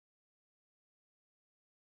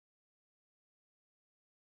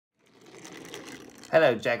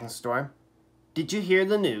Hello, Jack and Storm. Did you hear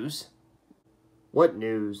the news? What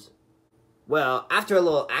news? Well, after a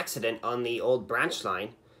little accident on the old branch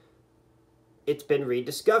line, it's been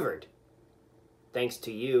rediscovered. Thanks to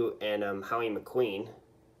you and Howie McQueen.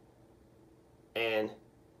 And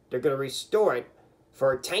they're going to restore it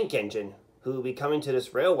for a tank engine who will be coming to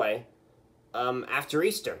this railway after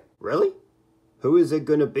Easter. Really? Who is it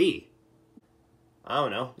gonna be? I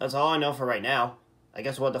don't know. That's all I know for right now. I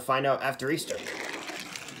guess we'll have to find out after Easter.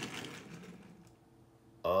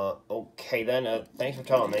 Okay then. Thanks for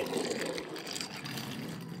telling me.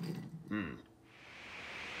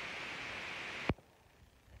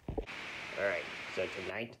 Alright, so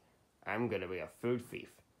tonight, I'm gonna be a food thief.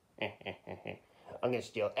 I'm gonna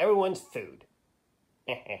steal everyone's food.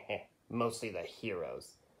 Mostly the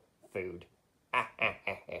heroes' food.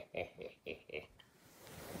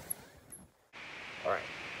 Alright.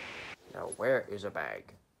 Now, where is a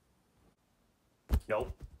bag?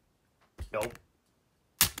 Nope. Nope.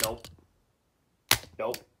 Nope.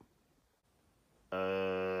 Nope.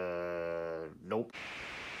 Nope.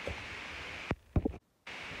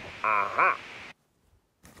 Aha!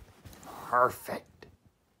 Perfect.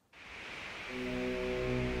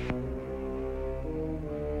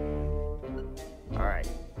 Alright,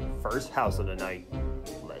 first house of the night.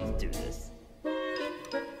 Let's do this.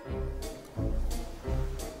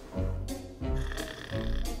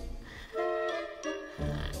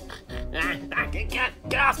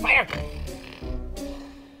 Get off fire!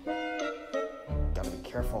 Gotta be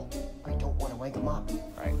careful. I don't want to wake him up.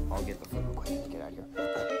 Alright, I'll get the food real quick. Let's get out of here.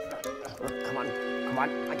 Come on. Come on.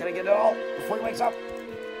 I gotta get it all before he wakes up.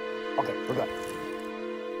 Okay, we're good.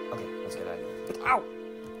 Okay, let's get out of here. Ow!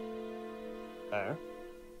 There.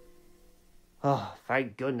 Oh,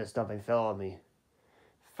 thank goodness nothing fell on me.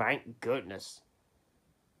 Thank goodness.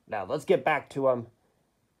 Now, let's get back to,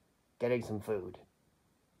 getting some food.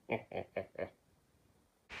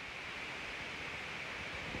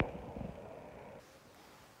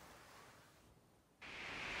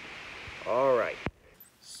 Alright.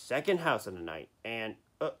 Second house of the night. And,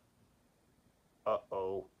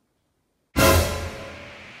 uh-oh.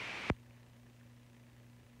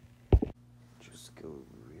 Just go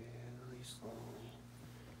really slowly.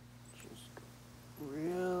 Just go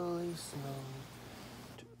really slowly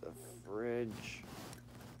to the fridge.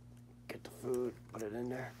 Get the food, put it in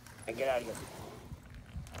there, and get out of here.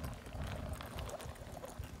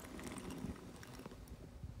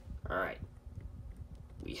 Alright.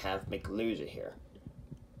 We have McLoser here.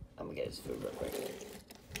 I'm gonna get his food real quick.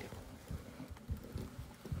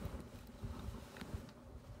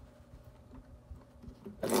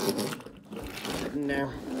 Put it in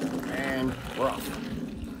there, and we're off.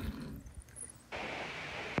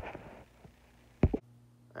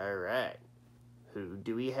 Alright. Who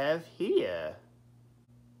do we have here?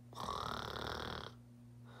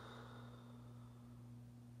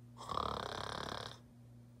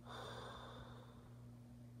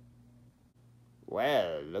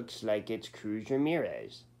 Well, looks like it's Cruz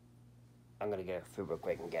Ramirez. I'm gonna get her food real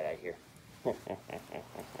quick and get out of here.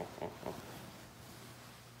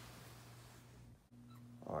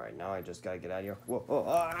 Alright, now I just gotta get out of here. Whoa, whoa,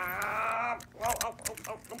 ah!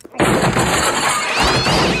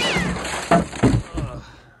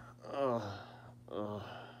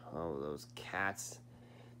 Oh, those cats.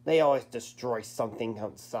 They always destroy something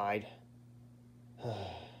outside.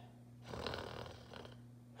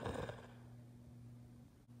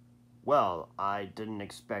 Well, I didn't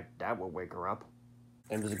expect that would wake her up.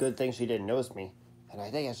 It was a good thing she didn't notice me. And I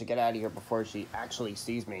think I should get out of here before she actually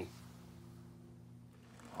sees me.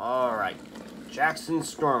 Alright, Jackson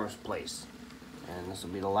Storm's place. And this will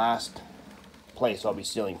be the last place I'll be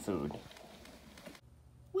stealing food.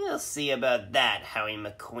 We'll see about that, Howie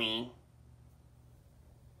McQueen.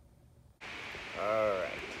 Alright,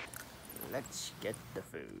 let's get the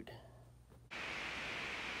food.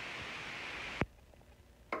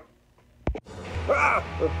 Ah!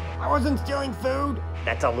 I wasn't stealing food!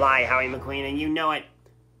 That's a lie, Howie McQueen, and you know it.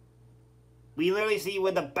 We literally see you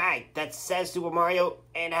with a bag that says Super Mario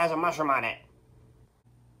and has a mushroom on it.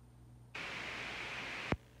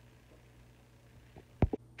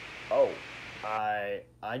 Oh, I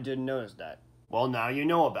didn't notice that. Well, now you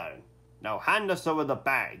know about it. Now hand us over the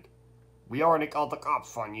bag. We already called the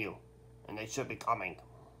cops on you, and they should be coming.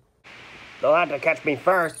 They'll have to catch me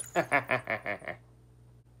first.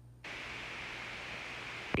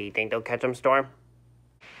 Do you think they'll catch him, Storm?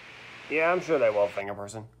 Yeah, I'm sure they will, Finger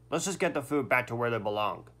Person. Let's just get the food back to where they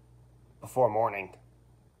belong. Before morning.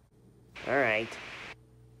 Alright.